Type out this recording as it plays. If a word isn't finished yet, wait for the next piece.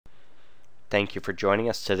Thank you for joining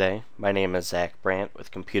us today. My name is Zach Brandt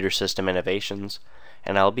with Computer System Innovations,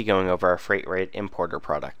 and I'll be going over our freight rate importer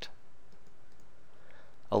product.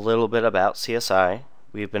 A little bit about CSI.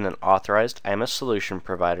 We've been an authorized iMIS solution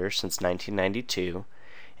provider since 1992,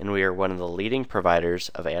 and we are one of the leading providers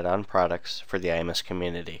of add-on products for the iMIS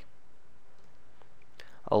community.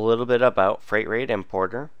 A little bit about Freight Rate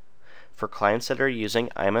Importer. For clients that are using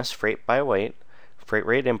iMIS Freight by Weight, Freight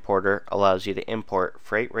Rate Importer allows you to import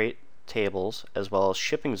freight rate tables as well as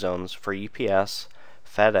shipping zones for UPS,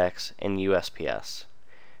 FedEx, and USPS.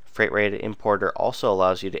 Freight Rate Importer also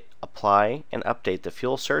allows you to apply and update the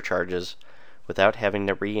fuel surcharges without having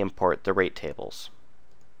to re-import the rate tables.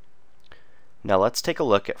 Now let's take a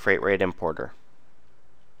look at Freight Rate Importer.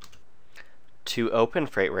 To open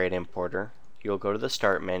Freight Rate Importer, you'll go to the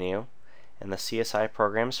Start menu and the CSI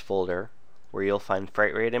Programs folder, where you'll find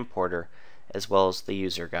Freight Rate Importer as well as the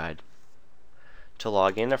user guide. To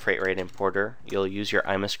log in to Freight Rate Importer, you'll use your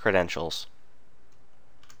iMIS credentials.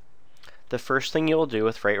 The first thing you'll do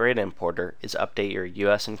with Freight Rate Importer is update your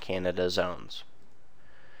US and Canada zones.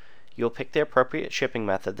 You'll pick the appropriate shipping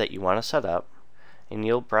method that you want to set up, and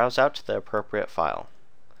you'll browse out to the appropriate file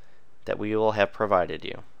that we will have provided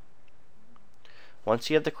you.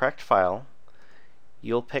 Once you have the correct file,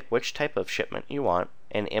 you'll pick which type of shipment you want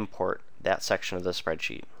and import that section of the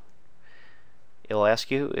spreadsheet. It'll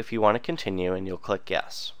ask you if you want to continue, and you'll click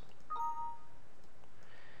Yes.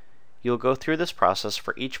 You'll go through this process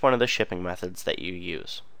for each one of the shipping methods that you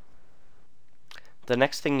use. The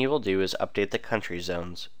next thing you will do is update the country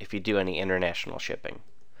zones if you do any international shipping.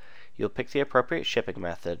 You'll pick the appropriate shipping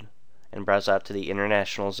method and browse out to the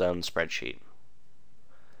International Zone spreadsheet.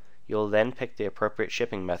 You'll then pick the appropriate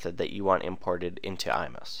shipping method that you want imported into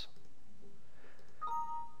iMIS.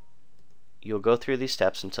 You'll go through these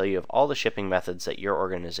steps until you have all the shipping methods that your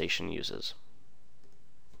organization uses.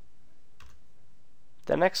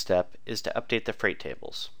 The next step is to update the freight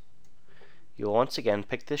tables. You'll once again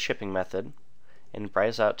pick the shipping method and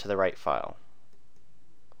browse out to the right file.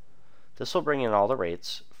 This will bring in all the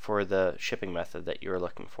rates for the shipping method that you are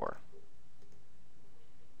looking for.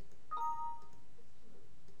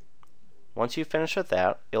 Once you finish with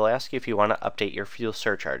that, it'll ask you if you want to update your fuel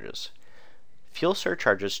surcharges. Fuel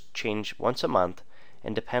surcharges change once a month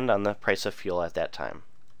and depend on the price of fuel at that time.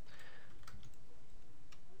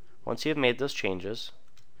 Once you have made those changes,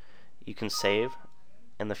 you can save,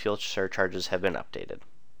 and the fuel surcharges have been updated.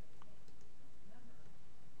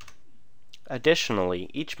 Additionally,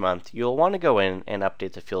 each month you'll want to go in and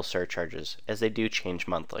update the fuel surcharges, as they do change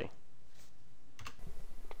monthly.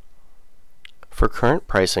 For current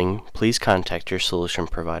pricing, please contact your solution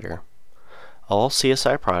provider. All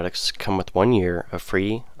CSI products come with 1 year of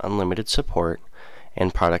free, unlimited support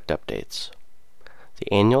and product updates. The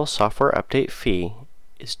annual software update fee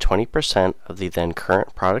is 20% of the then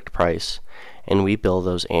current product price, and we bill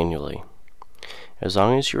those annually. As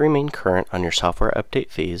long as you remain current on your software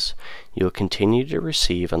update fees, you will continue to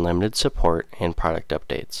receive unlimited support and product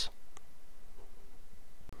updates.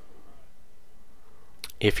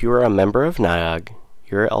 If you are a member of NIOG,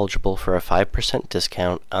 you're eligible for a 5%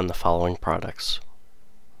 discount on the following products.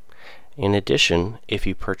 In addition, if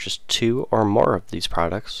you purchase 2 or more of these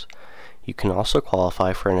products, you can also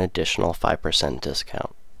qualify for an additional 5%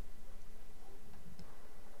 discount.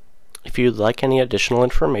 If you'd like any additional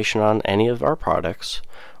information on any of our products,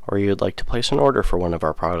 or you'd like to place an order for one of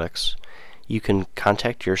our products, you can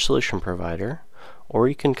contact your solution provider, or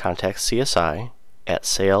you can contact CSI at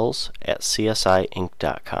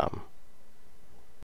sales@csiinc.com.